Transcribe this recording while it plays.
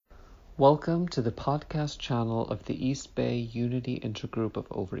Welcome to the podcast channel of the East Bay Unity Intergroup of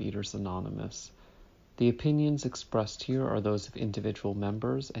Overeaters Anonymous. The opinions expressed here are those of individual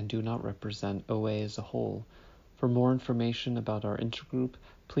members and do not represent OA as a whole. For more information about our intergroup,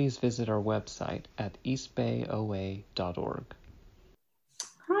 please visit our website at eastbayoa.org.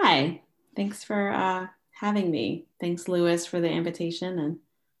 Hi, thanks for having me. Thanks, Lewis, for the invitation, and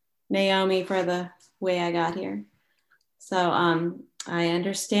Naomi for the way I got here. So I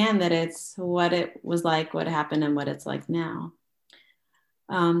understand that it's what it was like, what happened, and what it's like now.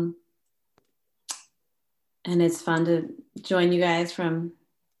 And it's fun to join you guys from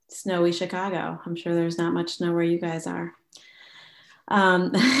snowy Chicago. I'm sure there's not much snow where you guys are.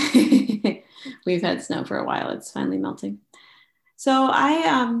 We've had snow for a while. It's finally melting. So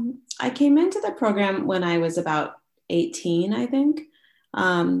I came into the program when I was about 18, I think.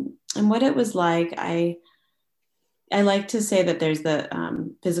 And what it was like, I like to say that there's the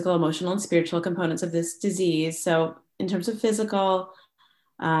physical, emotional, and spiritual components of this disease. So in terms of physical,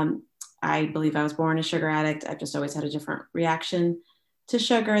 I believe I was born a sugar addict. I've just always had a different reaction to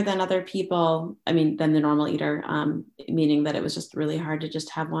sugar than other people. I mean, than the normal eater, meaning that it was just really hard to just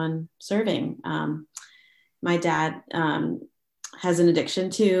have one serving. My dad has an addiction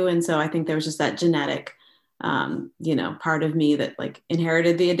too. And so I think there was just that genetic, part of me that like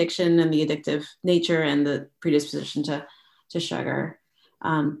inherited the addiction and the addictive nature and the predisposition to sugar.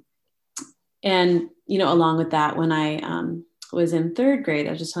 And, along with that, when I was in third grade,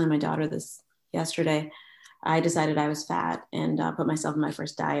 I was just telling my daughter this yesterday, I decided I was fat and put myself on my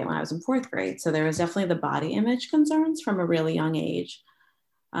first diet when I was in fourth grade. So there was definitely the body image concerns from a really young age.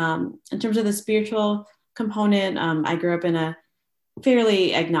 In terms of the spiritual component, I grew up in a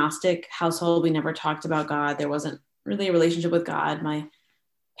fairly agnostic household. We never talked about God. There wasn't really a relationship with God. My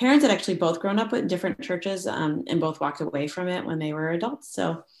parents had actually both grown up in different churches and both walked away from it when they were adults.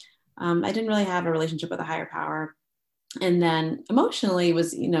 So I didn't really have a relationship with a higher power. And then emotionally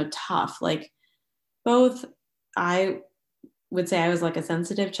was, tough. Like both, I would say I was like a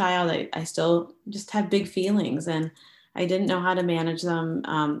sensitive child. I still just have big feelings and I didn't know how to manage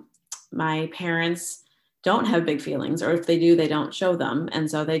them. My parents don't have big feelings, or if they do, they don't show them. And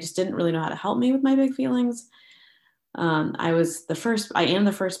so they just didn't really know how to help me with my big feelings. I am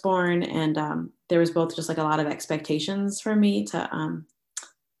the firstborn, and there was both just like a lot of expectations for me to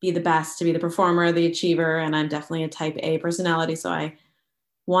be the best, to be the performer, the achiever. And I'm definitely a type A personality. So I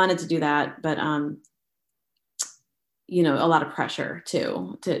wanted to do that, but a lot of pressure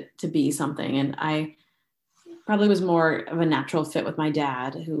too, to be something. And I probably was more of a natural fit with my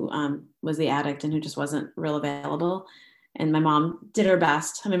dad, who was the addict and who just wasn't real available. And my mom did her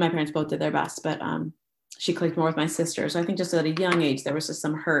best. I mean, my parents both did their best, but she clicked more with my sister. So I think just at a young age, there was just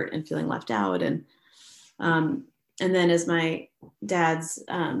some hurt and feeling left out. And then as my dad's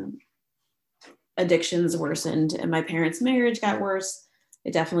addictions worsened and my parents' marriage got worse,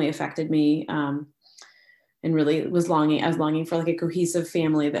 it definitely affected me. And really I was longing for like a cohesive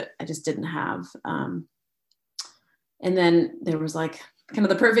family that I just didn't have. And then there was like kind of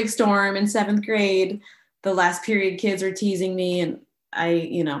the perfect storm in seventh grade. The last period kids were teasing me, and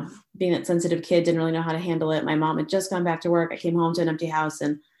I, being that sensitive kid, didn't really know how to handle it. My mom had just gone back to work. I came home to an empty house,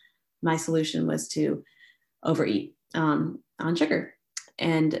 and my solution was to overeat on sugar.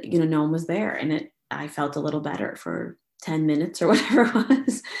 And, no one was there. And I felt a little better for 10 minutes or whatever it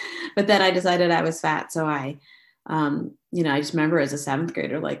was. But then I decided I was fat. So I just remember as a seventh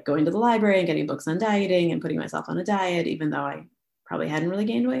grader, like going to the library and getting books on dieting and putting myself on a diet, even though I probably hadn't really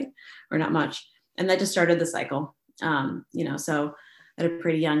gained weight or not much. And that just started the cycle, so at a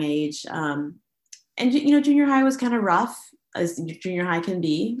pretty young age. And junior high was kind of rough, as junior high can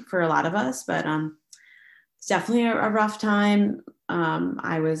be for a lot of us, but it's definitely a rough time.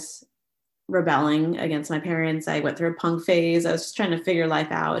 I was rebelling against my parents. I went through a punk phase. I was just trying to figure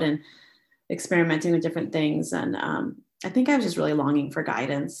life out and experimenting with different things. And I think I was just really longing for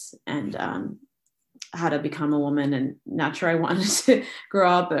guidance and how to become a woman, and not sure I wanted to grow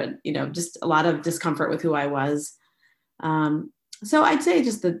up, but, just a lot of discomfort with who I was. So I'd say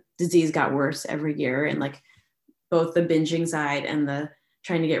just the disease got worse every year, and like both the binging side and the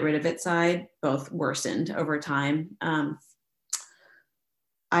trying to get rid of it side both worsened over time.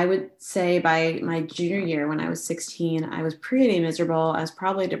 I would say by my junior year, when I was 16, I was pretty miserable. I was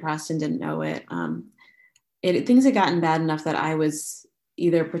probably depressed and didn't know it. Things had gotten bad enough that I was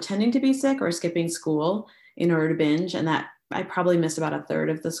either pretending to be sick or skipping school in order to binge. And that I probably missed about a third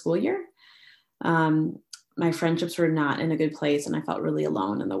of the school year. My friendships were not in a good place, and I felt really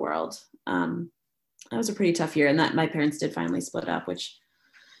alone in the world. That was a pretty tough year. And that my parents did finally split up, which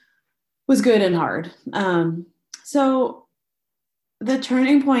was good and hard. So The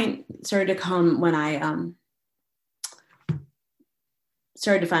turning point started to come when I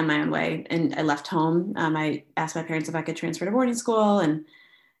started to find my own way, and I left home. I asked my parents if I could transfer to boarding school, and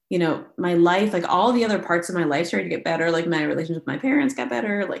my life, like all the other parts of my life started to get better. Like my relationship with my parents got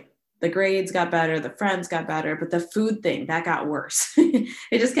better, like the grades got better, the friends got better, but the food thing, that got worse.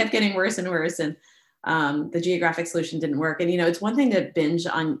 It just kept getting worse and worse. And the geographic solution didn't work. And, it's one thing to binge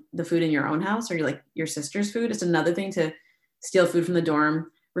on the food in your own house or your sister's food. It's another thing to steal food from the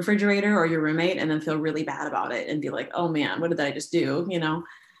dorm refrigerator or your roommate and then feel really bad about it and be like, oh man, what did I just do?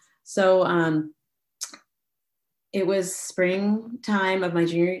 So it was springtime of my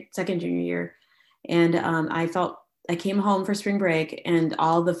second junior year. And I came home for spring break and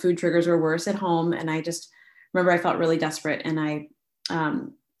all the food triggers were worse at home. And I just remember I felt really desperate. And I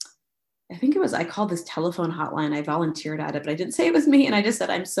think I called this telephone hotline. I volunteered at it, but I didn't say it was me. And I just said,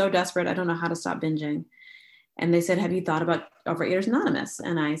 I'm so desperate. I don't know how to stop binging. And they said, have you thought about Overeaters Anonymous?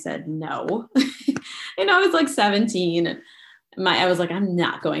 And I said, no. I was like 17 and I was like, I'm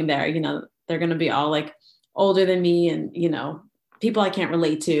not going there. They're going to be all like older than me and, people I can't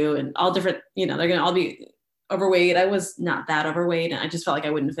relate to and all different, they're going to all be overweight. I was not that overweight. And I just felt like I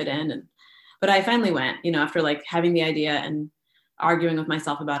wouldn't fit in. But I finally went, after like having the idea and arguing with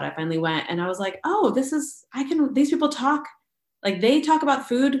myself about it, I finally went and I was like, oh, these people talk, like they talk about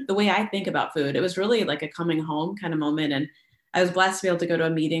food the way I think about food. It was really like a coming home kind of moment. And I was blessed to be able to go to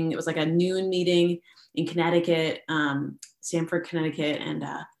a meeting. It was like a noon meeting in Connecticut, Stamford, Connecticut. And,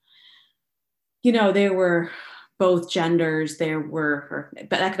 there were both genders. But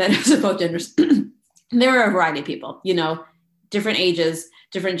back then it was both genders. There were a variety of people, different ages,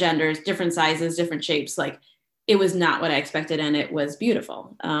 different genders, different sizes, different shapes. Like it was not what I expected. And it was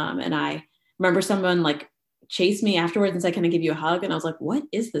beautiful. And I remember someone like chased me afterwards and said, can I give you a hug? And I was like, what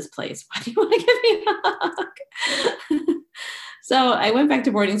is this place? Why do you want to give me a hug? So I went back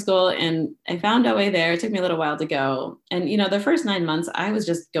to boarding school and I found OA there. It took me a little while to go. And, the first 9 months I was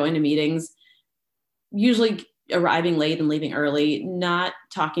just going to meetings, usually arriving late and leaving early, not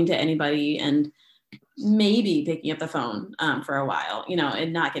talking to anybody and maybe picking up the phone for a while,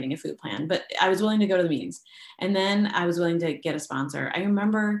 and not getting a food plan, but I was willing to go to the meetings. And then I was willing to get a sponsor. I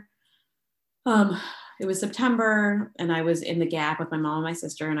remember it was September and I was in the Gap with my mom and my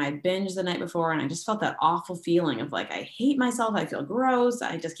sister and I binged the night before. And I just felt that awful feeling of like, I hate myself. I feel gross.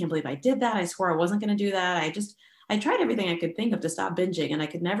 I just can't believe I did that. I swore I wasn't going to do that. I tried everything I could think of to stop binging and I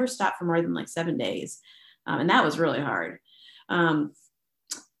could never stop for more than like 7 days. And that was really hard.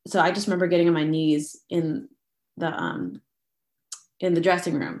 So I just remember getting on my knees in the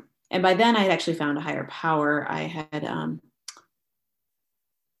dressing room. And by then I had actually found a higher power. I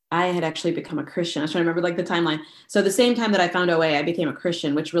had actually become a Christian. I was trying to remember like the timeline. So the same time that I found OA, I became a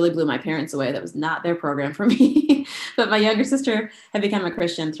Christian, which really blew my parents away. That was not their program for me. But my younger sister had become a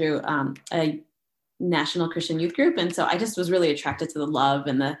Christian through a national Christian youth group. And so I just was really attracted to the love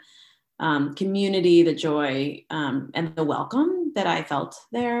and the community, the joy, and the welcome that I felt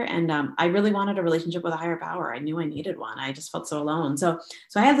there. And I really wanted a relationship with a higher power. I knew I needed one. I just felt so alone. So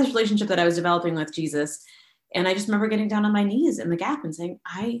I had this relationship that I was developing with Jesus. And I just remember getting down on my knees in the Gap and saying,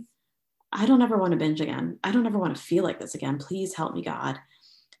 I don't ever want to binge again. I don't ever want to feel like this again. Please help me, God.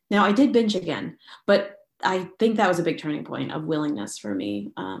 Now I did binge again, but I think that was a big turning point of willingness for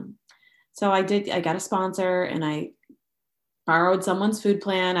me. So I got a sponsor and I borrowed someone's food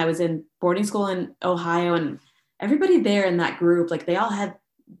plan. I was in boarding school in Ohio and everybody there in that group, like they all had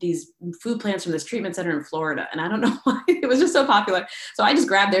these food plans from this treatment center in Florida. And I don't know why it was just so popular. So I just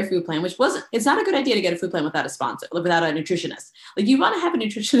grabbed their food plan, it's not a good idea to get a food plan without a sponsor, without a nutritionist. Like you want to have a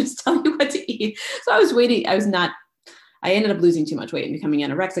nutritionist tell you what to eat. So I was waiting. I ended up losing too much weight and becoming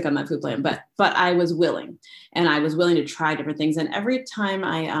anorexic on that food plan, but I was willing and I was willing to try different things. And every time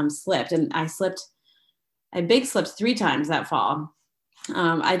I slipped, I big slipped 3 times that fall.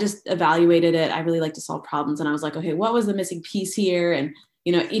 I just evaluated it. I really like to solve problems. And I was like, okay, what was the missing piece here? And,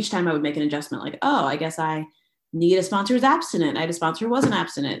 each time I would make an adjustment like, oh, I guess I need a sponsor who's abstinent. I had a sponsor who wasn't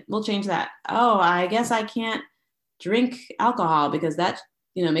abstinent. We'll change that. Oh, I guess I can't drink alcohol because that,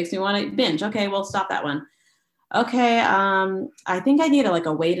 makes me want to binge. Okay, we'll stop that one. Okay. I think I need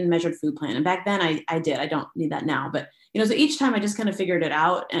a weighed and measured food plan. And back then I did. I don't need that now, but, so each time I just kind of figured it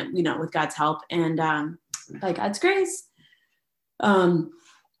out and, with God's help and by God's grace, January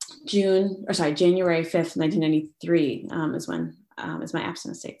 5th, 1993 is my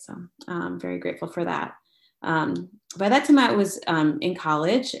abstinence date. So I'm very grateful for that. By that time I was in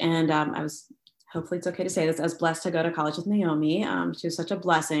college and I was, hopefully it's okay to say this, I was blessed to go to college with Naomi. She was such a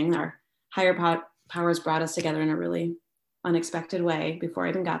blessing. Our higher powers brought us together in a really unexpected way before I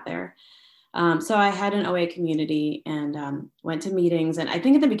even got there. So I had an OA community and went to meetings. And I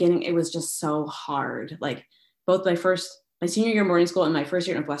think at the beginning, it was just so hard. Like both my senior year of morning school and my first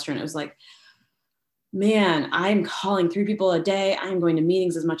year in Western, it was like, man, I'm calling 3 people a day. I'm going to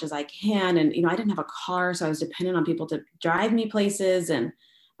meetings as much as I can. And, I didn't have a car, so I was dependent on people to drive me places. And,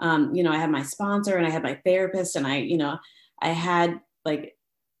 I had my sponsor and I had my therapist and I had like,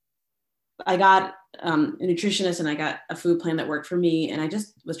 I got a nutritionist and I got a food plan that worked for me. And I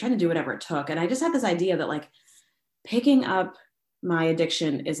just was trying to do whatever it took. And I just had this idea that like picking up my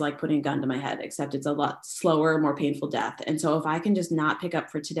addiction is like putting a gun to my head, except it's a lot slower, more painful death. And so if I can just not pick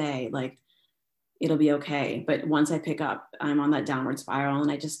up for today, like it'll be okay. But once I pick up, I'm on that downward spiral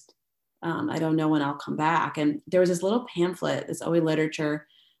and I don't know when I'll come back. And there was this little pamphlet, this OA literature.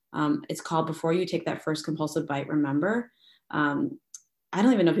 It's called Before You Take That First Compulsive Bite, Remember. I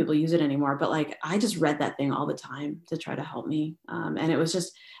don't even know if people use it anymore, but like I just read that thing all the time to try to help me. And it was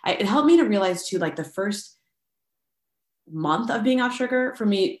just, it helped me to realize too, like the first month of being off sugar for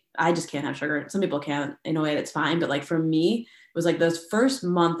me, I just can't have sugar. Some people can in a way that's fine. But like for me, it was like those first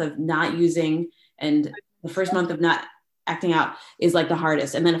month of not using and the first month of not acting out is like the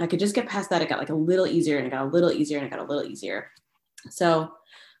hardest. And then if I could just get past that, it got like a little easier and it got a little easier and it got a little easier. So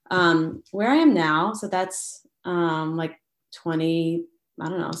where I am now, so that's like 20, I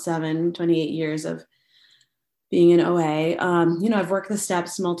don't know, 28 years of being in OA. I've worked the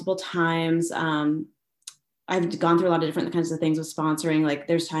steps multiple times. I've gone through a lot of different kinds of things with sponsoring. Like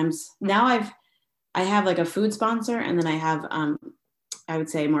there's times now I have like a food sponsor and then I have, I would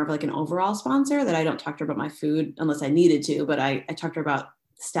say more of like an overall sponsor that I don't talk to her about my food unless I needed to, but I talk to her about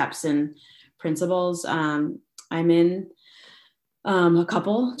steps and principles. I'm in a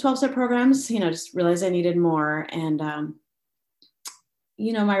couple 12-step programs, just realized I needed more. And,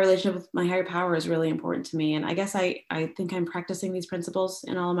 my relationship with my higher power is really important to me. And I guess I think I'm practicing these principles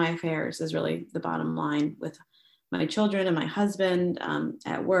in all of my affairs is really the bottom line with my children and my husband,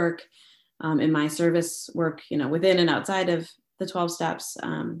 at work, in my service work, within and outside of the 12 steps.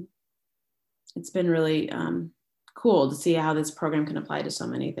 It's been really cool to see how this program can apply to so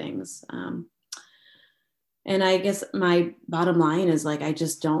many things. And I guess my bottom line is like, I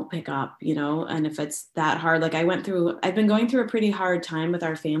just don't pick up, and if it's that hard, like I've been going through a pretty hard time with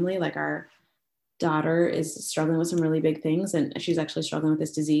our family. Like our daughter is struggling with some really big things and she's actually struggling with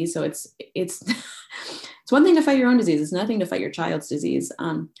this disease. So it's it's one thing to fight your own disease. It's nothing to fight your child's disease.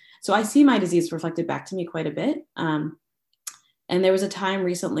 So I see my disease reflected back to me quite a bit. And there was a time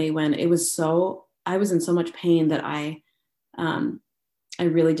recently when I was in so much pain that I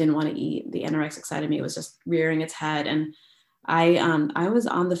really didn't want to eat. The anorexic side of me was just rearing its head. And I was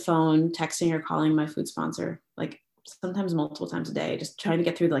on the phone texting or calling my food sponsor, like sometimes multiple times a day, just trying to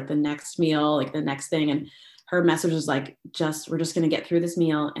get through like the next meal, like the next thing. And her message was like, we're just going to get through this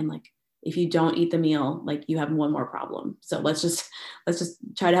meal. And like, if you don't eat the meal, like you have one more problem. So let's just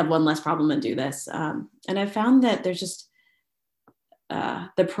try to have one less problem and do this. And I found that there's just,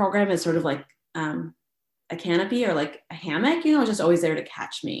 the program is sort of like, a canopy or like a hammock, just always there to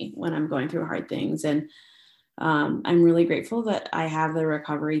catch me when I'm going through hard things. And I'm really grateful that I have the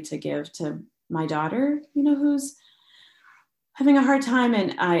recovery to give to my daughter, who's having a hard time.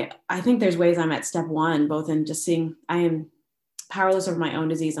 And I think there's ways I'm at step one, both in just seeing I am powerless over my own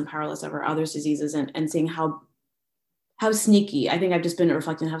disease and powerless over others' diseases and seeing how sneaky, I think I've just been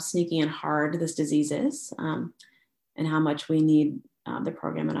reflecting how sneaky and hard this disease is, and how much we need the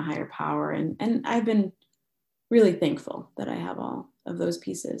program and a higher power. And I've been really thankful that I have all of those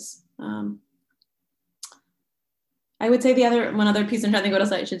pieces. I would say one other piece, I'm trying to think what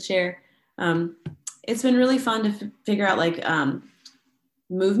else I should share. It's been really fun to figure out like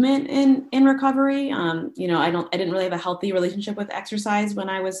movement in recovery. I didn't really have a healthy relationship with exercise when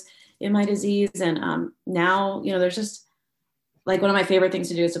I was in my disease. And now, there's just like one of my favorite things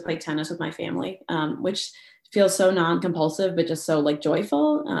to do is to play tennis with my family, which feels so non-compulsive, but just so like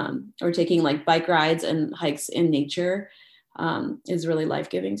joyful, or taking like bike rides and hikes in nature is really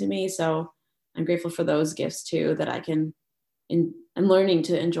life-giving to me. So I'm grateful for those gifts too, that I'm learning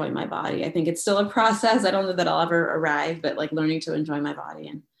to enjoy my body. I think it's still a process. I don't know that I'll ever arrive, but like learning to enjoy my body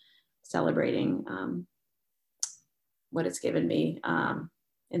and celebrating what it's given me,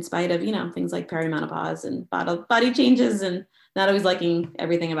 in spite of, things like perimenopause and body changes and not always liking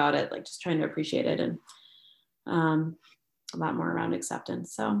everything about it, like just trying to appreciate it and a lot more around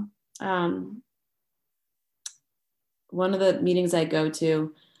acceptance. So one of the meetings I go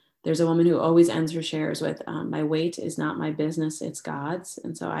to, there's a woman who always ends her shares with, my weight is not my business, it's God's.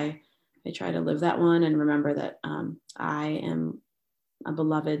 And so I try to live that one and remember that I am a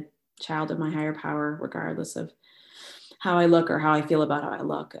beloved child of my higher power, regardless of how I look or how I feel about how I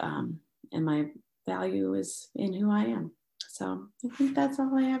look. and my value is in who I am. So I think that's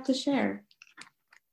all I have to share.